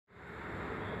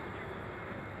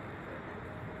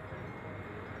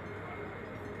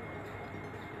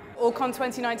ORGCon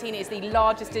 2019 is the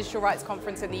largest digital rights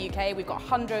conference in the UK. We've got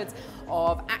hundreds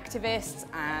of activists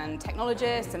and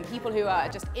technologists and people who are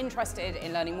just interested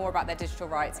in learning more about their digital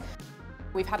rights.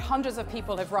 We've had hundreds of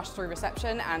people who've rushed through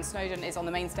reception, and Snowden is on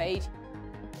the main stage.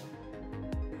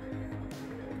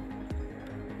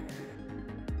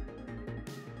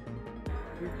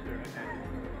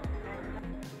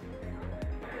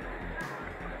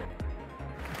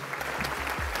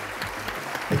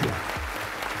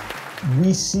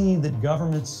 We see that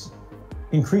governments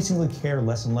increasingly care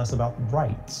less and less about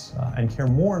rights and care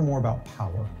more and more about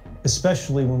power,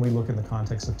 especially when we look in the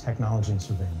context of technology and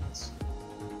surveillance.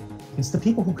 It's the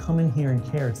people who come in here and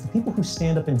care. It's the people who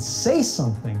stand up and say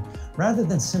something rather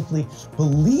than simply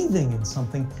believing in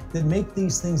something that make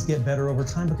these things get better over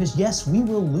time. Because yes, we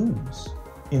will lose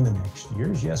in the next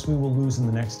years. Yes, we will lose in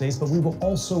the next days, but we will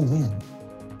also win.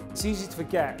 It's easy to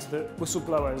forget that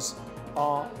whistleblowers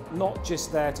are not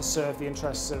just there to serve the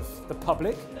interests of the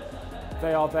public,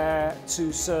 they are there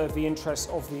to serve the interests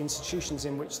of the institutions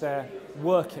in which they're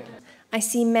working. I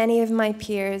see many of my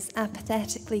peers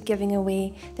apathetically giving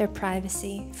away their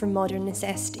privacy for modern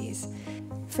necessities.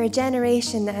 For a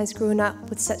generation that has grown up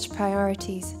with such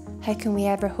priorities, how can we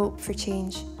ever hope for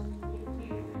change?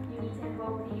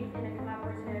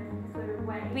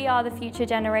 We are the future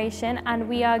generation, and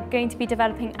we are going to be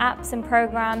developing apps and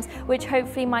programs which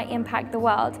hopefully might impact the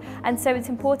world. And so it's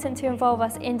important to involve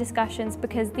us in discussions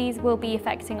because these will be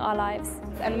affecting our lives.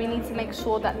 And we need to make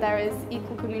sure that there is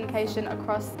equal communication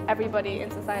across everybody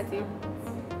in society.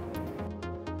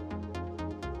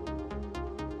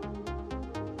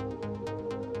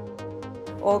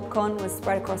 ORGCon was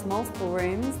spread across multiple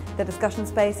rooms. The discussion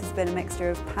space has been a mixture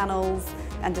of panels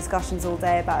and discussions all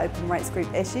day about open rights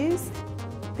group issues.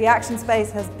 The action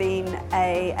space has been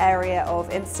an area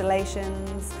of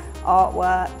installations,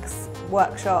 artworks,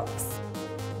 workshops.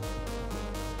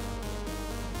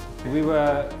 We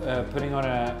were putting on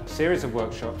a series of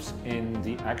workshops in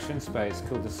the action space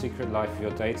called The Secret Life of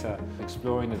Your Data,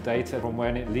 exploring the data from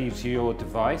when it leaves your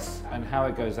device and how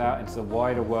it goes out into the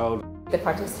wider world. The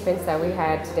participants that we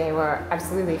had today were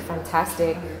absolutely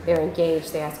fantastic. They were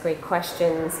engaged, they asked great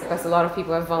questions, because a lot of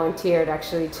people have volunteered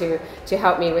actually to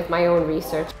help me with my own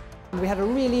research. We had a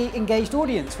really engaged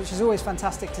audience, which is always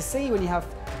fantastic to see when you have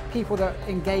people that are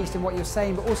engaged in what you're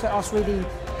saying, but also ask really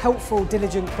helpful,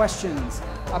 diligent questions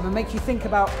and make you think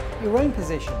about your own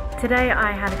position. Today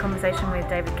I had a conversation with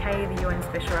David Kay, the UN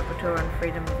Special Rapporteur on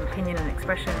freedom of opinion and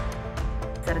expression.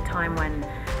 It's at a time when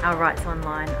our rights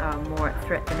online are more at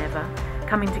threat than ever.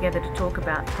 Coming together to talk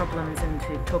about problems and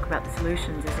to talk about the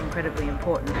solutions is incredibly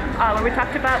important. We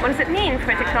talked about what does it mean for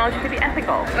technology to be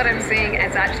ethical. What I'm seeing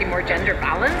is actually more gender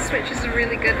balance, which is a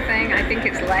really good thing. I think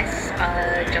it's less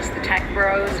just the tech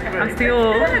bros. I'm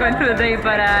still going through the day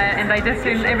and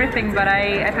digesting everything, but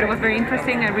I thought it was very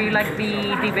interesting. I really liked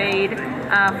the debate,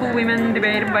 full women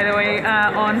debate, by the way,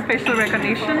 on facial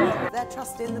recognition. Their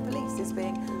trust in the police is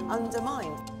being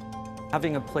undermined.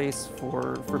 Having a place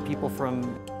for people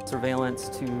from surveillance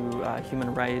to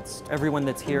human rights. Everyone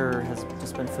that's here has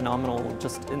just been phenomenal.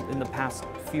 Just in the past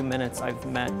few minutes, I've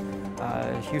met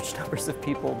huge numbers of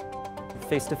people.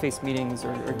 Face-to-face meetings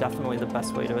are definitely the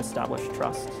best way to establish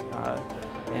trust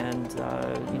and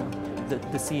you know,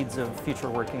 the seeds of future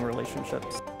working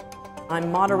relationships.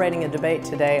 I'm moderating a debate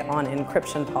today on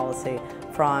encryption policy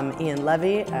from Ian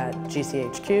Levy at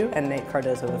GCHQ and Nate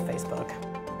Cardozo of Facebook.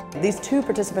 These two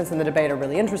participants in the debate are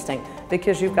really interesting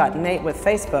because you've got Nate with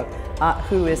Facebook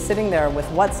who is sitting there with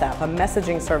WhatsApp, a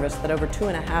messaging service that over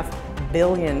 2.5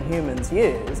 billion humans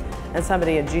use, and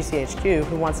somebody at GCHQ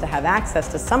who wants to have access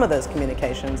to some of those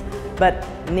communications but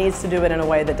needs to do it in a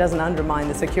way that doesn't undermine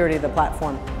the security of the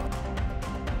platform.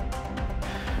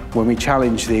 When we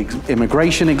challenge the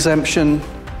immigration exemption,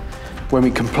 when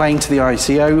we complain to the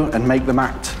ICO and make them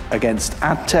act against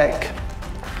ad tech,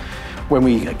 when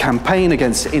we campaign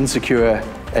against insecure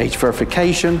age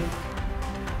verification,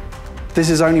 this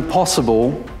is only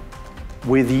possible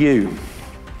with you.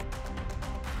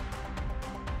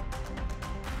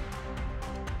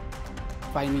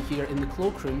 Find me here in the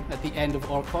cloakroom at the end of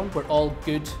ORGCon, where all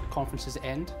good conferences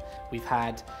end. We've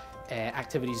had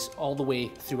activities all the way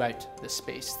throughout this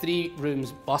space. 3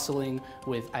 rooms bustling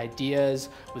with ideas,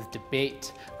 with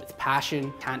debate, with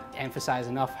passion. Can't emphasize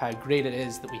enough how great it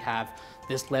is that we have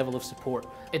this level of support.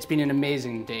 It's been an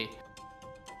amazing day.